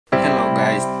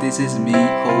guys, this is me,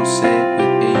 Jose,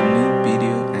 with a new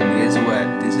video, and guess what?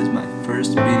 This is my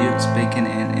first video speaking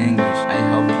in English. I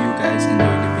hope you guys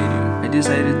enjoy the video. I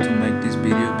decided to make this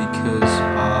video because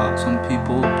some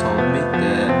people told me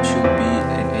that it should be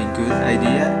a good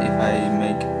idea if I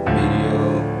make video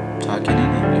talking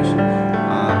in English.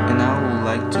 And I would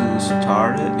like to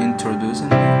start introducing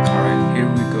me. Alright, here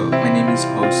we go. My name is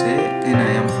Jose and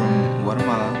I am from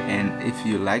Guatemala, and if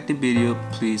you like the video,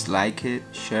 please like it,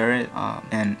 share it.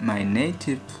 And my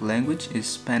native language is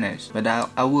Spanish, but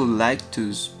I would like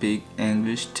to speak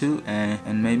English too,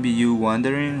 and maybe you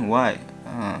wondering why.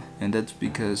 And that's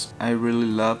because I really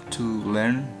love to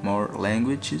learn more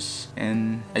languages,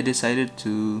 and I decided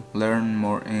to learn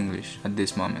more English at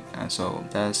this moment, so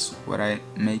that's what I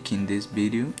make in this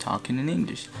video, talking in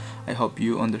English. I hope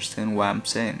you understand what I'm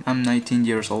saying. I'm 19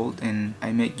 years old and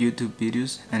I make YouTube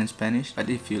videos in Spanish, but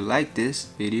if you like this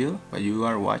video, what you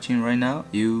are watching right now,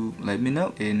 you let me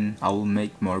know and I will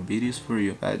make more videos for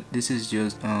you. But this is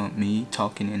just me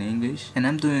talking in English, and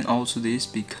I'm doing also this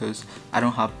because I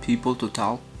don't have people to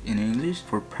talk in English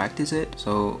for practice it,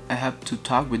 so I have to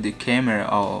talk with the camera,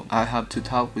 or I have to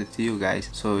talk with you guys,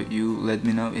 so you let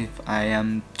me know if I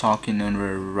am talking on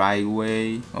the right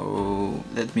way, or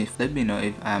let me know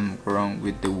if I'm wrong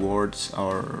with the words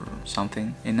or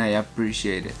something, and I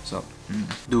appreciate it. So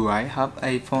do I have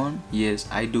a phone? Yes,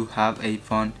 I do have a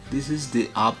phone. This is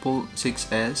the Apple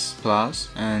 6s Plus,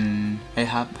 and I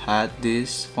have had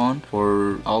this phone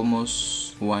for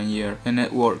almost 1 year and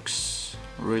it works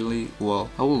really well.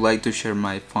 I would like to share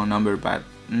my phone number, but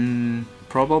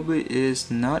probably is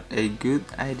not a good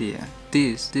idea.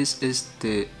 This is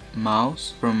the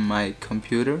mouse from my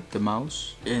computer, the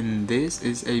mouse, and this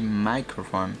is a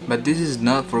microphone, but this is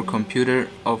not for computer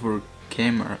over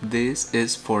camera. This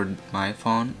is for my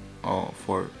phone or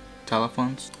for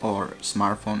telephones or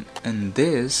smartphone, and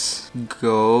this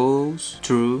goes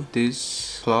through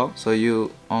this plug, so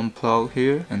you unplug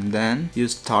here and then you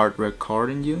start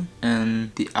recording you,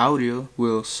 and the audio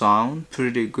will sound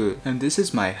pretty good. And this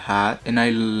is my hat, and I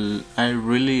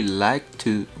really like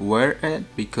to wear it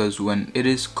because when it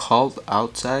is cold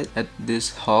outside,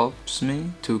 this helps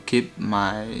me to keep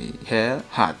my head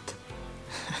hot.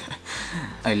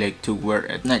 I like to wear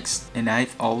it. Next, and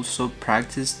I've also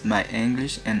practiced my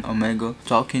English and Omega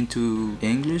talking to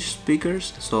English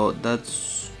speakers, so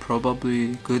that's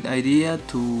probably good idea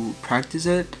to practice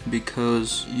it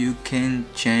because you can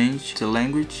change the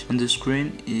language on the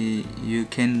screen. You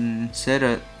can set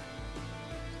it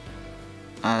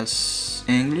as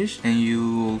English and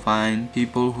you will find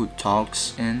people who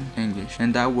talks in English,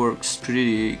 and that works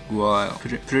pretty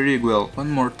well.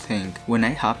 One more thing, when I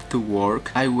have to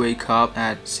work, I wake up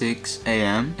at 6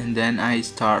 AM and then I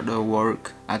start the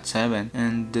work at 7,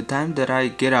 and the time that I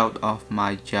get out of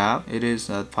my job, it is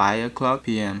at 5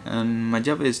 PM, and my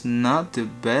job is not the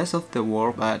best of the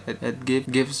world, but it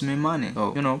gives me money,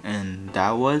 so you know. And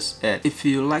that was it. If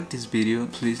you like this video,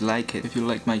 please like it. If you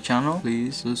like my channel,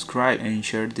 please subscribe and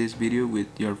share this video with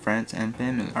your friends and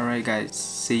family. Alright guys,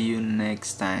 see you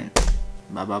next time.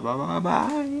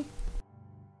 Bye.